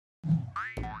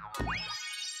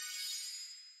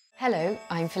Hello,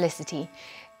 I'm Felicity.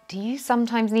 Do you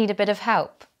sometimes need a bit of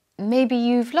help? Maybe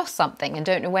you've lost something and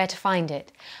don't know where to find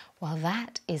it. Well,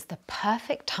 that is the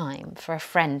perfect time for a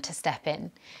friend to step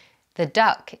in. The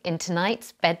duck in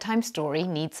tonight's bedtime story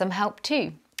needs some help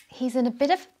too. He's in a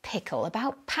bit of a pickle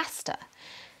about pasta.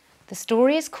 The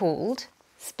story is called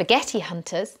Spaghetti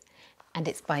Hunters and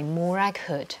it's by Morag.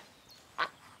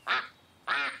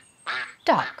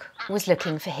 Duck was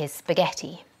looking for his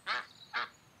spaghetti.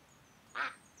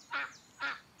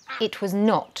 It was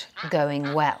not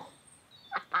going well.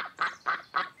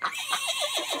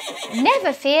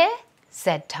 "Never fear,"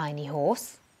 said Tiny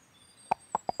Horse,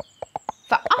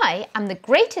 "for I am the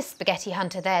greatest spaghetti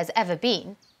hunter there's ever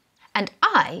been, and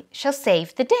I shall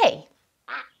save the day."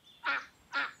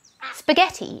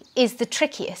 "Spaghetti is the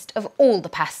trickiest of all the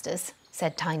pastas,"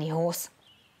 said Tiny Horse.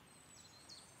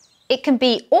 "It can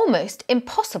be almost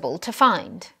impossible to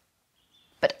find,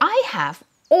 but I have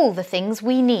all the things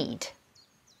we need.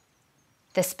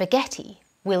 The spaghetti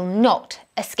will not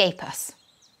escape us."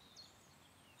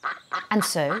 And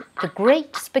so the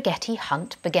great spaghetti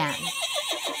hunt began.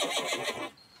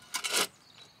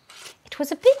 It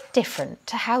was a bit different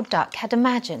to how Duck had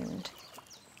imagined.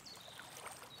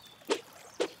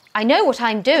 "I know what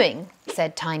I'm doing,"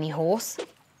 said Tiny Horse.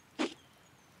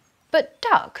 But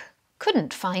Duck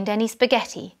couldn't find any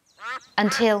spaghetti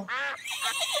until...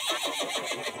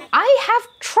 "I have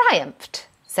triumphed,"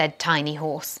 said Tiny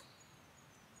Horse.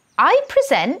 "I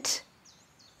present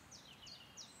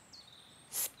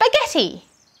spaghetti."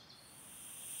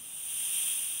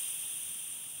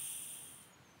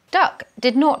 Duck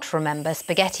did not remember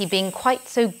spaghetti being quite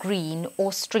so green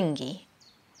or stringy,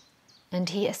 and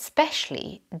he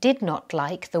especially did not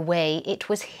like the way it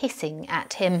was hissing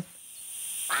at him.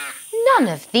 "None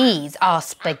of these are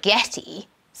spaghetti,"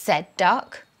 said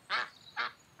Duck.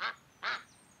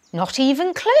 "Not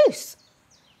even close.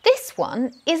 This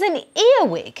one is an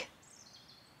earwig."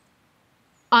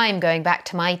 "I'm going back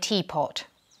to my teapot."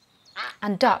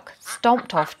 And Duck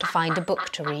stomped off to find a book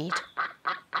to read.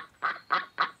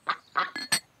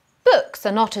 "Books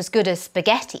are not as good as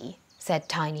spaghetti," said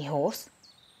Tiny Horse,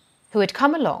 who had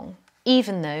come along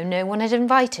even though no one had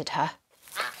invited her.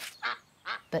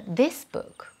 But this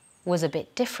book was a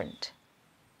bit different.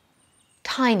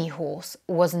 Tiny Horse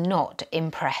was not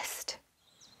impressed.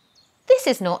 "This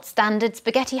is not standard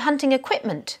spaghetti hunting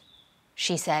equipment,"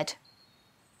 she said.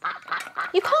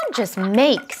 "You can't just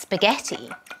make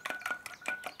spaghetti.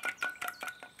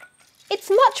 It's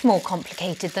much more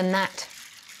complicated than that."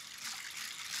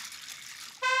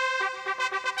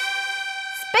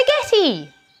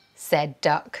 "Spaghetti!" said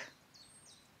Duck.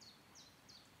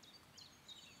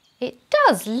 "It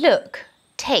does look,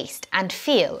 taste and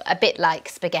feel a bit like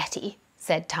spaghetti,"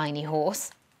 said Tiny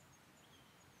Horse.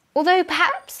 "Although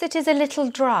perhaps it is a little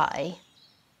dry."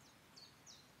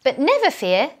 "But never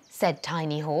fear," said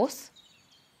Tiny Horse,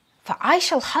 "for I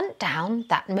shall hunt down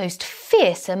that most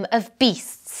fearsome of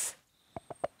beasts.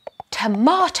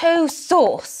 Tomato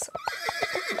sauce!"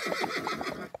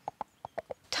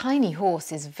 Tiny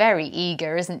Horse is very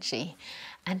eager, isn't she?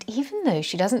 And even though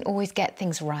she doesn't always get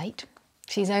things right,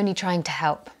 she's only trying to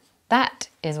help. That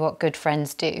is what good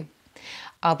friends do.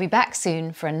 I'll be back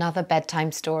soon for another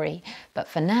bedtime story, but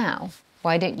for now,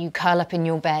 why don't you curl up in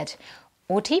your bed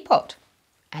or teapot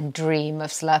and dream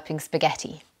of slurping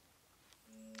spaghetti.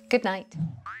 Good night.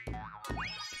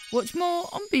 Watch more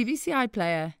on BBC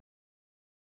iPlayer.